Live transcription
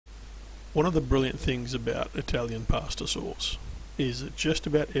One of the brilliant things about Italian pasta sauce is that just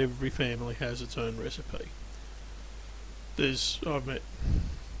about every family has its own recipe. I've met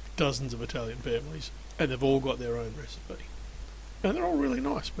dozens of Italian families and they've all got their own recipe. And they're all really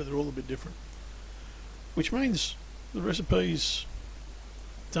nice, but they're all a bit different. Which means the recipes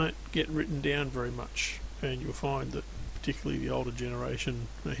don't get written down very much, and you'll find that particularly the older generation,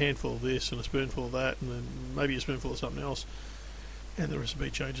 a handful of this and a spoonful of that, and then maybe a spoonful of something else, and the recipe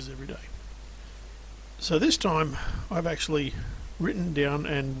changes every day. So this time I've actually written down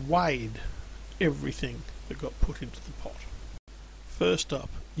and weighed everything that got put into the pot. First up,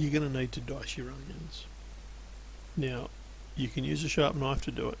 you're going to need to dice your onions. Now, you can use a sharp knife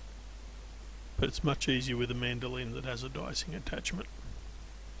to do it, but it's much easier with a mandolin that has a dicing attachment.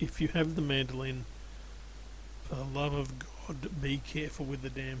 If you have the mandolin, for the love of God, be careful with the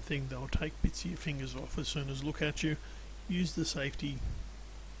damn thing. They'll take bits of your fingers off as soon as look at you. Use the safety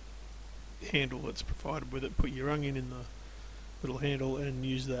handle that's provided with it. Put your onion in the little handle and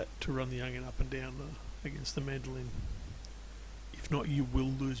use that to run the onion up and down against the mandolin. If not, you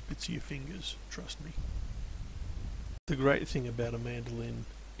will lose bits of your fingers, trust me. The great thing about a mandolin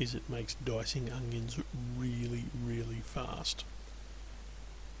is it makes dicing onions really, really fast.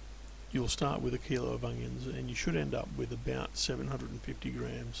 You'll start with a kilo of onions and you should end up with about 750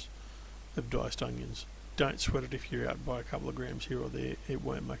 grams of diced onions. Don't sweat it if you're out by a couple of grams here or there. It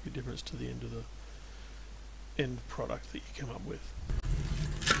won't make a difference to the end product that you come up with.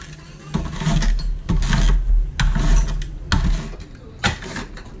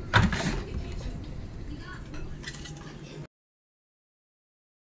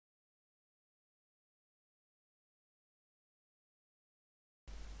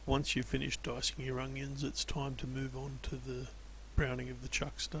 Once you've finished dicing your onions, it's time to move on to the browning of the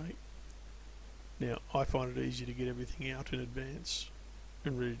chuck steak. Now, I find it easy to get everything out in advance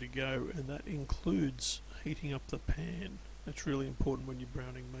and ready to go, and that includes heating up the pan. That's really important when you're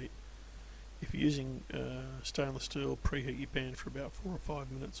browning meat. If you're using stainless steel, preheat your pan for about 4 or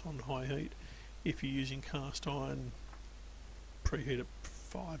 5 minutes on high heat. If you're using cast iron, preheat it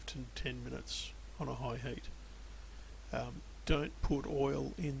 5 to 10 minutes on a high heat. Don't put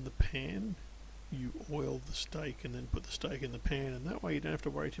oil in the pan. You oil the steak and then put the steak in the pan, and that way you don't have to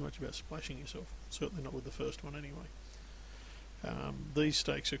worry too much about splashing yourself. Certainly not with the first one anyway. These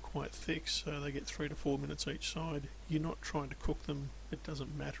steaks are quite thick, so they get 3 to 4 minutes each side. You're not trying to cook them. It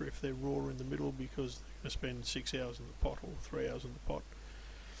doesn't matter if they're raw in the middle because they're going to spend 6 hours in the pot or 3 hours in the pot.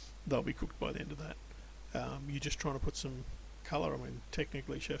 They'll be cooked by the end of that. You're just trying to put some colour. I mean,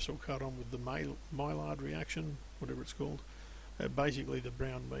 technically chefs will cut on with the Maillard reaction, whatever it's called. Basically the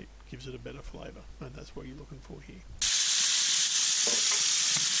brown meat gives it a better flavour, and that's what you're looking for here.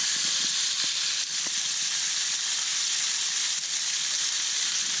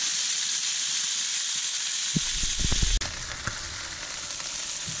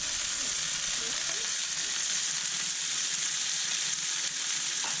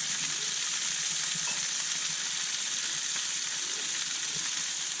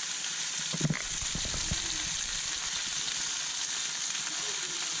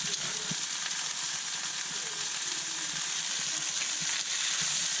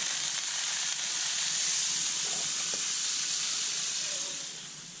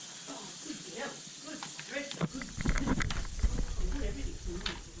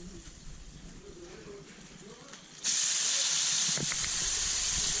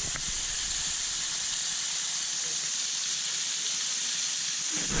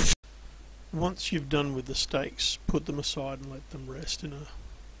 Once you've done with the steaks, put them aside and let them rest in a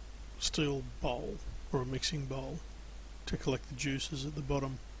steel bowl or a mixing bowl to collect the juices at the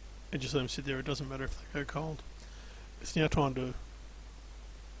bottom, and just let them sit there. It doesn't matter if they go cold. It's now time to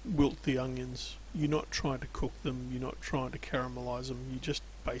wilt the onions. You're not trying to cook them, you're not trying to caramelise them, you're just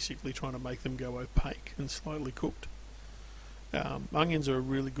basically trying to make them go opaque and slightly cooked. Onions are a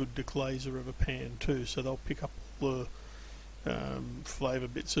really good deglazer of a pan too, so they'll pick up all the flavour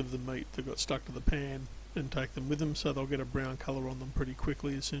bits of the meat that got stuck to the pan and take them with them, so they'll get a brown colour on them pretty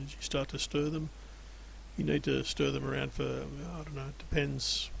quickly as soon as you start to stir them. You need to stir them around for, I don't know, it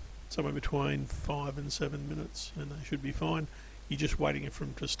depends, somewhere between 5 and 7 minutes, and they should be fine. You're just waiting for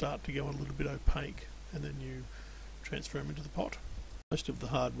them to start to go a little bit opaque, and then you transfer them into the pot. Most of the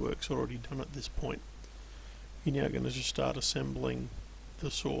hard work's already done at this point. You're now going to just start assembling the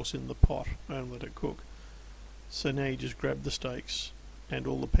sauce in the pot and let it cook. So now you just grab the steaks and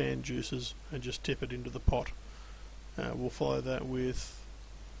all the pan juices and just tip it into the pot. We'll follow that with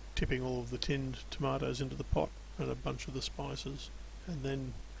tipping all of the tinned tomatoes into the pot and a bunch of the spices, and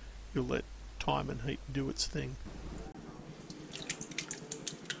then you'll let time and heat do its thing.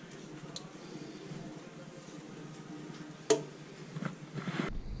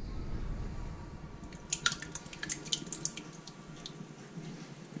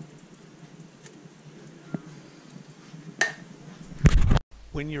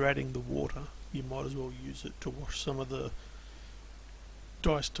 when you're adding the water, you might as well use it to wash some of the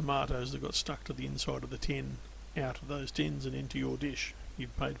diced tomatoes that got stuck to the inside of the tin out of those tins and into your dish.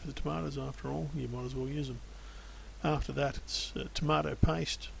 You've paid for the tomatoes after all, you might as well use them. After that, it's tomato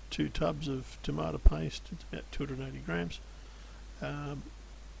paste, 2 tubs of tomato paste, it's about 280 grams,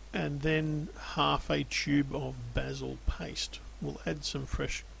 and then half a tube of basil paste. We'll add some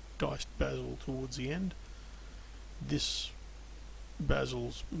fresh diced basil towards the end. This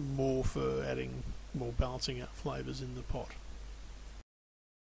basil's more for adding, more balancing out flavours in the pot.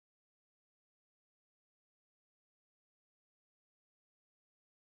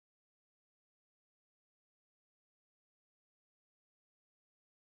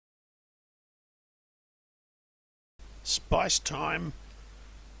 Spice time: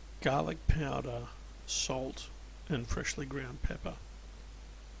 garlic powder, salt and freshly ground pepper.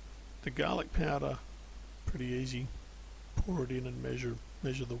 The garlic powder, pretty easy, pour it in and measure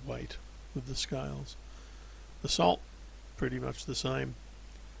the weight with the scales. The salt, pretty much the same.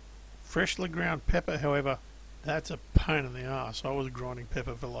 Freshly ground pepper, however, that's a pain in the arse. I was grinding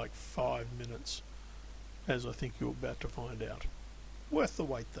pepper for like 5 minutes, as I think you're about to find out. Worth the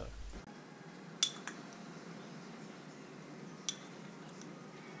wait though.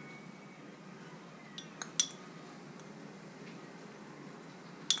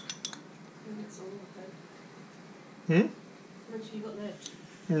 How much have you got left?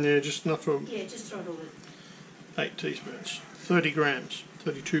 Yeah, just enough for Yeah, just throw it all in. 8 teaspoons. 30 grams,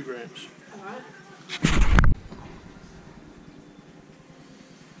 32 grams. Alright.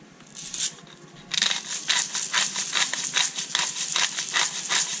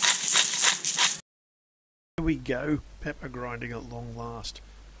 Here we go, pepper grinding at long last.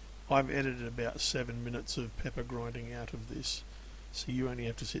 I've edited about 7 minutes of pepper grinding out of this, so you only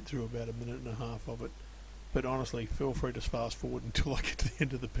have to sit through about 1.5 minutes of it. But honestly, feel free to fast forward until I get to the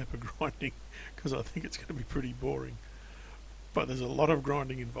end of the pepper grinding, because I think it's going to be pretty boring. But there's a lot of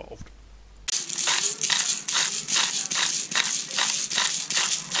grinding involved.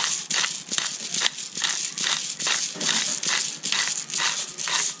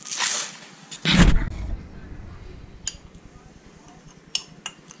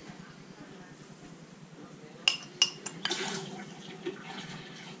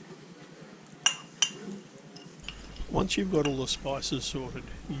 Once you've got all the spices sorted,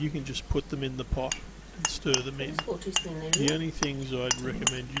 you can just put them in the pot and stir them in. The only things I'd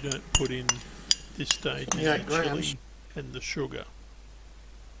recommend you don't put in this stage is the chilli and the sugar.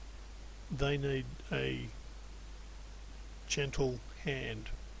 They need a gentle hand.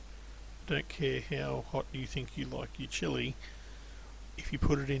 Don't care how hot you think you like your chilli. If you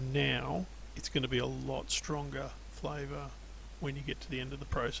put it in now, it's going to be a lot stronger flavour when you get to the end of the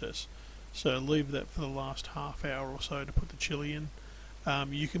process. So leave that for the last half hour or so to put the chilli in.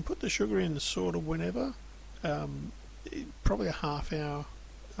 You can put the sugar in sort of whenever, probably a half hour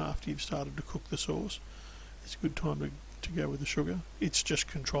after you've started to cook the sauce. It's a good time to go with the sugar. It's just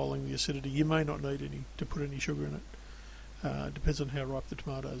controlling the acidity. You may not need to put any sugar in it. Depends on how ripe the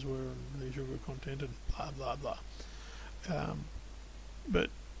tomatoes were and the sugar content and blah blah blah. But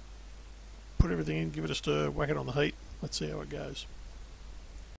put everything in, give it a stir, whack it on the heat. Let's see how it goes.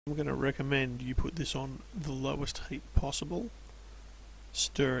 I'm going to recommend you put this on the lowest heat possible,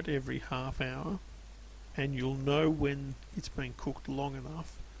 stir it every half hour, and you'll know when it's been cooked long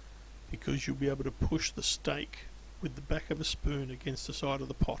enough because you'll be able to push the steak with the back of a spoon against the side of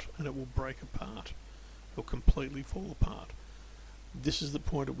the pot and it will break apart. It'll completely fall apart. This is the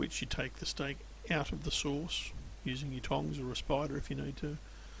point at which you take the steak out of the sauce using your tongs or a spider if you need to,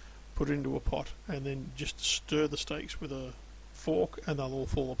 put it into a pot and then just stir the steaks with a fork and they'll all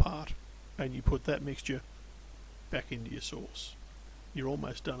fall apart, and you put that mixture back into your sauce. You're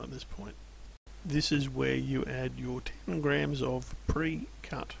almost done at this point. This is where you add your 10 grams of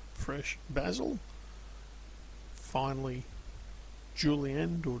pre-cut fresh basil, finely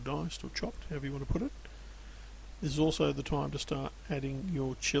julienned or diced or chopped, however you want to put it. This is also the time to start adding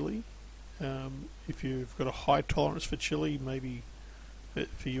your chili. If you've got a high tolerance for chili, maybe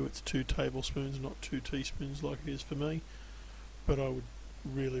for you it's 2 tablespoons, not 2 teaspoons like it is for me. But I would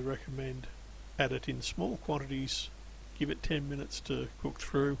really recommend add it in small quantities, give it 10 minutes to cook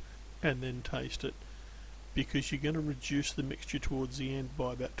through and then taste it, because you're going to reduce the mixture towards the end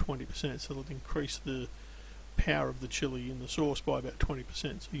by about 20%, so it'll increase the power of the chili in the sauce by about 20%,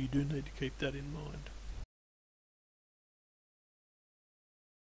 so you do need to keep that in mind.